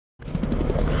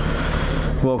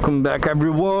Welcome back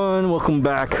everyone, welcome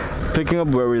back. Picking up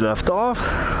where we left off.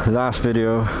 Last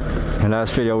video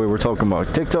we were talking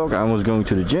about TikTok. I was going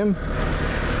to the gym.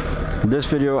 This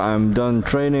video I'm done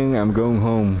training, I'm going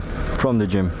home from the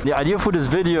gym. The idea for this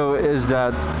video is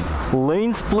that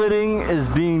lane splitting is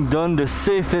being done the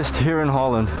safest here in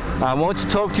Holland. I want to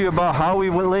talk to you about how we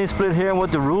lane split here and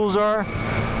what the rules are,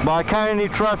 but I kind of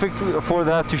need traffic for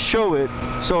that to show it.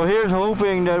 So here's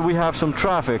hoping that we have some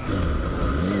traffic.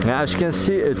 Now, as you can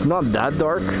see, it's not that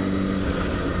dark,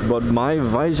 but my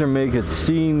visor makes it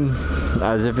seem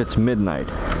as if it's midnight.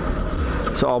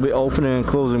 So I'll be opening and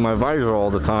closing my visor all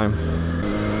the time.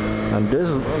 And this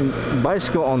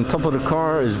bicycle on top of the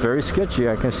car is very sketchy.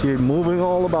 I can see it moving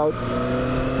all about.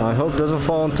 I hope it doesn't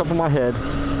fall on top of my head.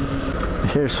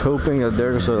 Here's hoping that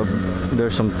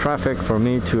there's some traffic for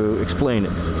me to explain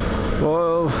it.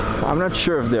 Well, I'm not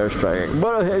sure if there's traffic,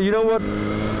 but you know what?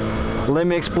 Let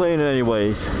me explain it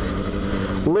anyways.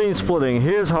 Lane splitting,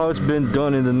 here's how it's been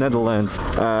done in the Netherlands.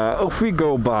 If we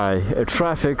go by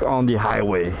traffic on the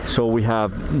highway, so we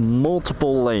have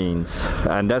multiple lanes,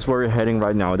 and that's where we're heading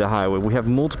right now, the highway. We have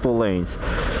multiple lanes.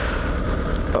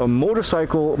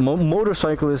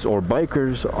 Motorcyclists or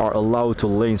bikers are allowed to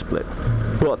lane split,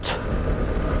 but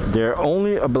they're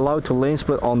only allowed to lane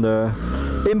split on the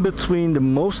in between the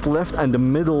most left and the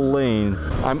middle lane.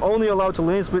 I'm only allowed to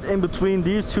lane split in between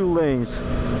these two lanes.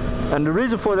 And the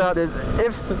reason for that is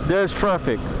if there's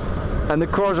traffic and the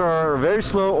cars are very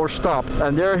slow or stopped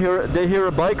and they hear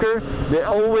a biker, they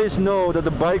always know that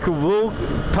the biker will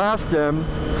pass them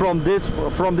from this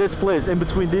place in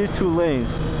between these two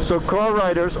lanes. So car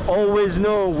riders always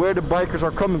know where the bikers are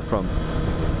coming from.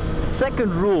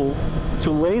 Second rule to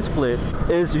lane split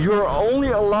is you're only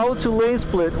allowed to lane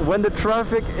split when the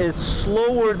traffic is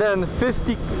slower than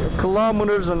 50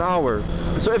 kilometers an hour.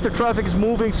 So if the traffic is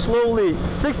moving slowly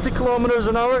 60 kilometers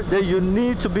an hour, then you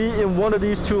need to be in one of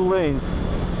these two lanes.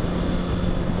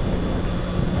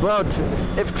 But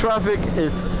if traffic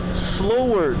is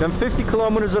slower than 50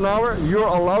 kilometers an hour, you're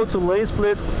allowed to lane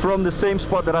split from the same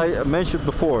spot that I mentioned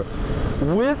before.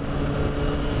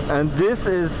 And this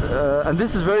is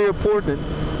very important,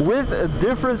 with a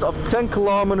difference of 10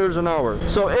 kilometers an hour.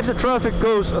 So if the traffic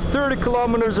goes 30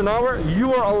 kilometers an hour,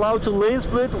 you are allowed to lane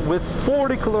split with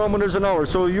 40 kilometers an hour.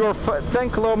 So you're 10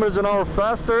 kilometers an hour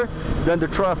faster than the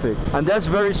traffic. And that's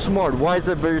very smart. Why is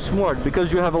that very smart?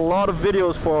 Because you have a lot of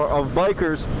videos of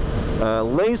bikers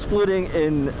lane splitting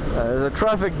in the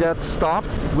traffic that's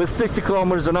stopped with 60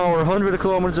 kilometers an hour, 100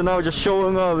 kilometers an hour, just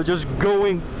showing up, just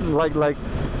going like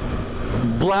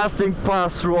blasting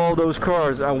past through all those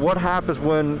cars. And what happens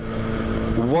when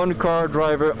one car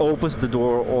driver opens the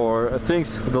door or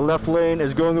thinks the left lane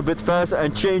is going a bit fast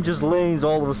and changes lanes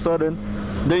all of a sudden?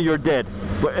 Then you're dead.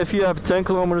 But if you have 10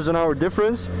 kilometers an hour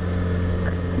difference,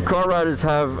 car riders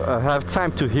have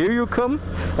time to hear you come,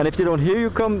 and if they don't hear you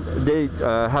come, they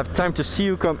have time to see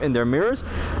you come in their mirrors.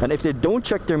 And if they don't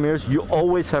check their mirrors, you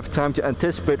always have time to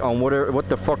anticipate on what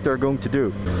the fuck they're going to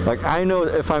do. Like, I know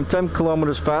if I'm 10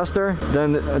 kilometers faster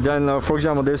than for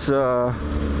example this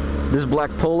black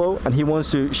Polo, and he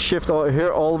wants to shift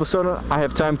here all of a sudden, I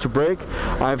have time to brake,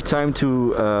 I have time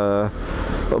to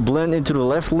blend into the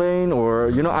left lane, or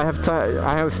you know, I have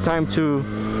time to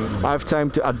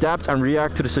adapt and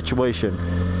react to the situation.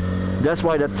 That's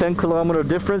why that 10 kilometer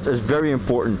difference is very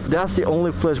important. That's the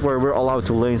only place where we're allowed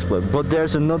to lane split. But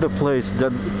there's another place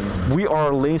that we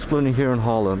are lane splitting here in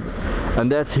Holland,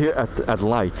 and that's here at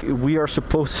lights. We are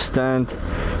supposed to stand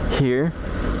here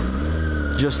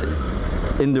just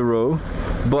in the row,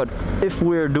 but if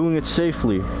we're doing it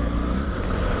safely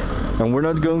and we're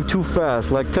not going too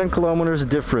fast, like 10 kilometers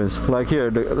difference, like here,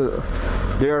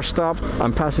 they are stopped,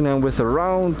 I'm passing them with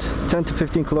around 10 to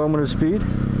 15 kilometers speed,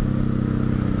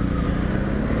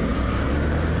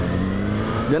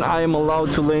 then I am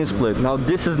allowed to lane split. Now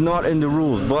this is not in the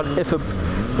rules, but if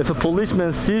a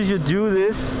policeman sees you do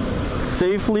this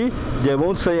safely, they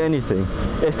won't say anything.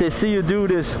 If they see you do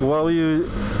this while you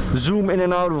zoom in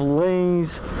and out of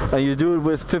lanes and you do it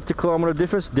with 50 kilometer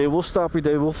difference, they will stop you,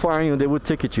 they will fine you, and they will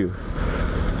ticket you.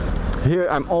 Here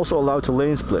I'm also allowed to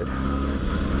lane split.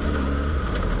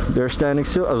 They're standing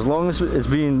still as long as it's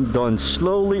being done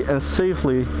slowly and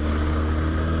safely.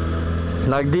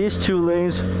 Like these two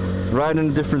lanes ride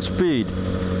in a different speed.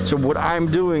 So what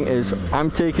I'm doing is I'm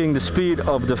taking the speed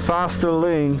of the faster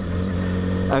lane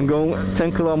and going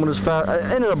 10 kilometers fast,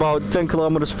 in about 10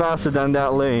 kilometers faster than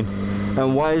that lane.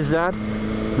 And why is that?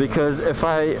 Because if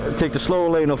I take the slower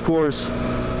lane, of course,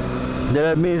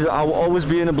 That means I will always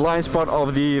be in a blind spot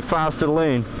of the faster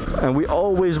lane, and we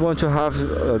always want to have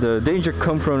the danger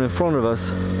come from in front of us.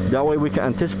 That way we can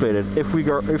anticipate it. If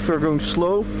we're going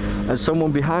slow and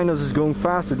someone behind us is going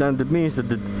faster, then that means that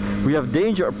we have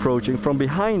danger approaching from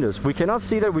behind us. We cannot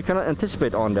see that, we cannot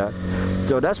anticipate on that.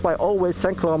 So that's why always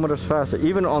 10 kilometers faster.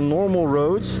 Even on normal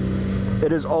roads,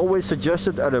 it is always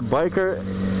suggested that a biker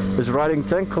is riding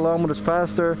 10 kilometers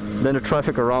faster than the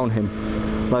traffic around him.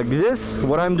 Like this,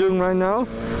 what I'm doing right now,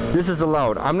 this is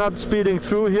allowed. I'm not speeding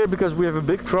through here because we have a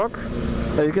big truck.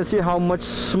 And you can see how much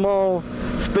small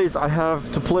space I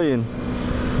have to play in.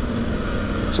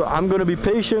 So I'm gonna be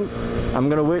patient. I'm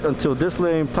gonna wait until this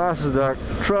lane passes that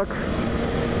truck,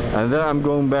 and then I'm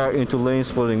going back into lane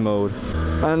splitting mode.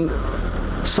 And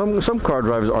some car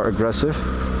drivers are aggressive.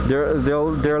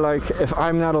 They're like, if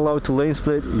I'm not allowed to lane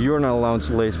split, you're not allowed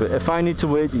to lane split. If I need to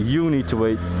wait, you need to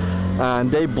wait. And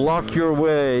they block your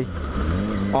way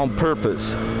on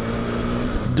purpose.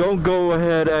 Don't go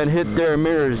ahead and hit their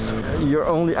mirrors. You're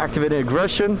only activating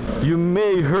aggression. You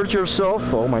may hurt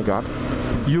yourself. Oh my god.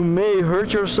 You may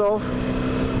hurt yourself.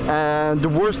 And the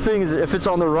worst thing is if it's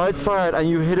on the right side and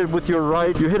you hit it with your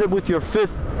right, you hit it with your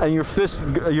fist, and your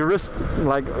wrist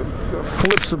like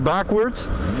flips backwards.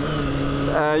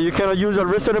 You cannot use a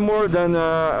wrist anymore, then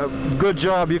good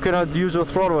job, you cannot use a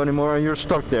throttle anymore and you're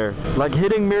stuck there. Like,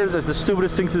 hitting mirrors is the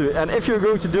stupidest thing to do. And if you're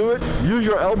going to do it, use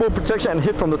your elbow protection and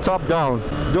hit from the top down.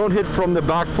 Don't hit from the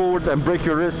back forward and break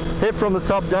your wrist. Hit from the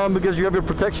top down because you have your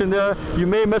protection there. You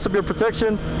may mess up your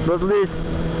protection, but at least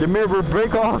the mirror will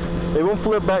break off. It won't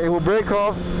flip back, it will break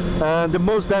off. And the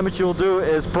most damage you'll do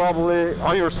is probably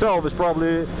on yourself, is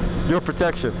probably your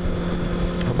protection.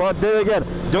 But then again,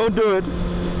 don't do it.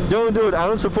 Don't do it, I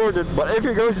don't support it, but if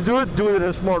you're going to do it in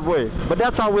a smart way. But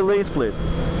that's how we lane split.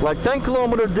 Like 10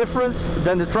 kilometer difference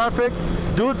than the traffic,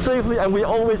 do it safely, and we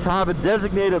always have a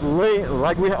designated lane,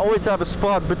 like we always have a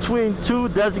spot between two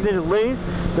designated lanes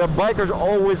that bikers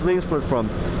always lane split from.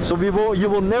 So you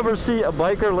will never see a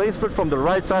biker lane split from the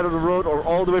right side of the road or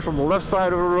all the way from the left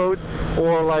side of the road,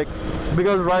 or like,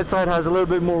 because the right side has a little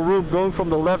bit more room going from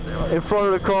the left in front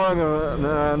of the car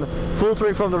and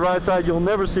filtering from the right side. You'll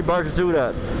never see bikers do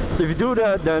that. If you do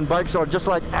that, then bikes are just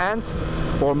like ants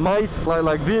or mice,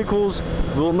 like vehicles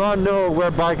will not know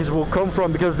where bikers will come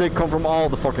from because they come from all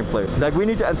the fucking place. Like, we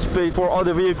need to anticipate for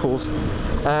other vehicles,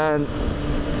 and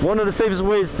one of the safest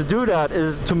ways to do that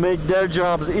is to make their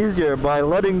jobs easier by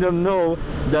letting them know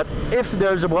that if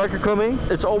there's a biker coming,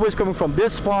 it's always coming from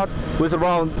this spot with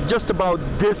around just about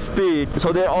this speed.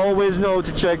 So they always know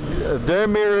to check their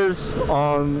mirrors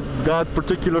on that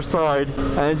particular side,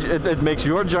 and it makes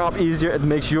your job easier, it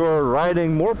makes your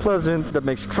riding more pleasant, that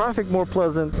makes traffic more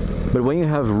pleasant. But when you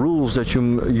have rules that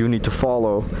you need to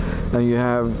follow, and you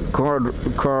have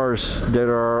cars that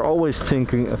are always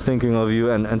thinking of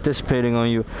you and anticipating on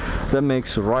you, that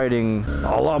makes riding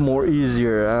a lot more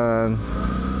easier, and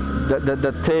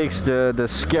that takes the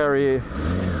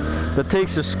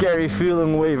scary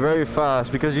feeling away very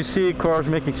fast, because you see cars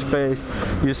making space.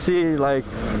 You see like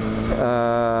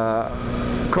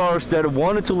cars that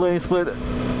wanted to lane split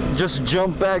just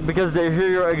jump back because they hear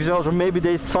your exhaust, or maybe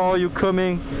they saw you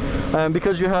coming, and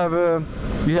because you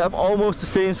have almost the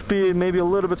same speed, maybe a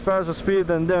little bit faster speed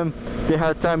than them, they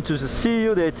had time to see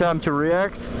you, they had time to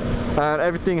react, and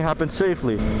everything happened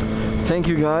safely. Thank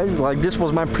you guys. Like, this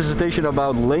was my presentation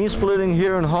about lane splitting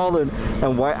here in Holland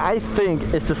and why I think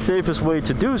it's the safest way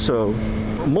to do so.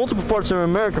 Multiple parts of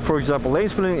America, for example, lane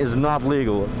splitting is not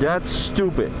legal. That's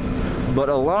stupid. But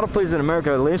a lot of places in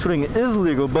America, lane splitting is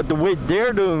legal, but the way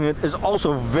they're doing it is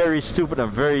also very stupid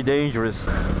and very dangerous.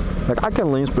 Like, I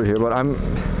can lane split here, but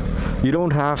you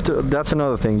don't have to. That's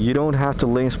another thing. You don't have to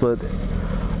lane split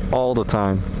all the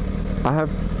time. I have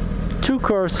 2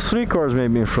 cars, 3 cars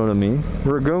maybe in front of me.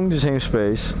 We're going the same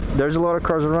space. There's a lot of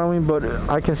cars around me, but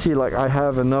I can see like I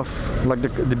have enough, like the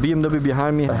BMW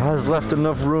behind me has left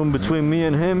enough room between me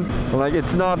and him. Like,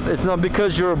 it's not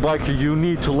because you're a biker you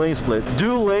need to lane split.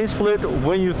 Do lane split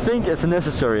when you think it's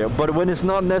necessary, but when it's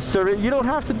not necessary, you don't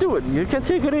have to do it. You can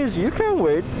take it easy. You can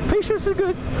wait. Patience is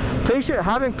good.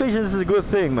 Having patience is a good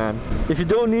thing, man. If you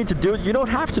don't need to do it, you don't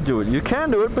have to do it. You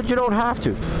can do it, but you don't have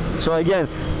to. So again,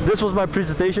 this was my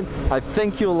presentation. I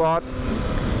thank you a lot.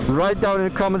 Write down in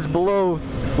the comments below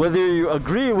whether you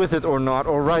agree with it or not,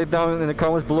 or write down in the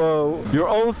comments below your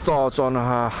own thoughts on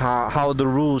how the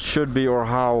rules should be, or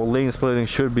how lane splitting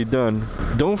should be done.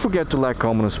 Don't forget to like,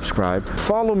 comment, and subscribe.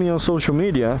 Follow me on social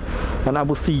media, and I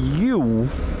will see you,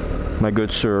 my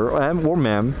good sir or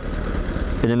ma'am,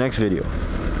 in the next video.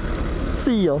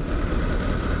 See ya.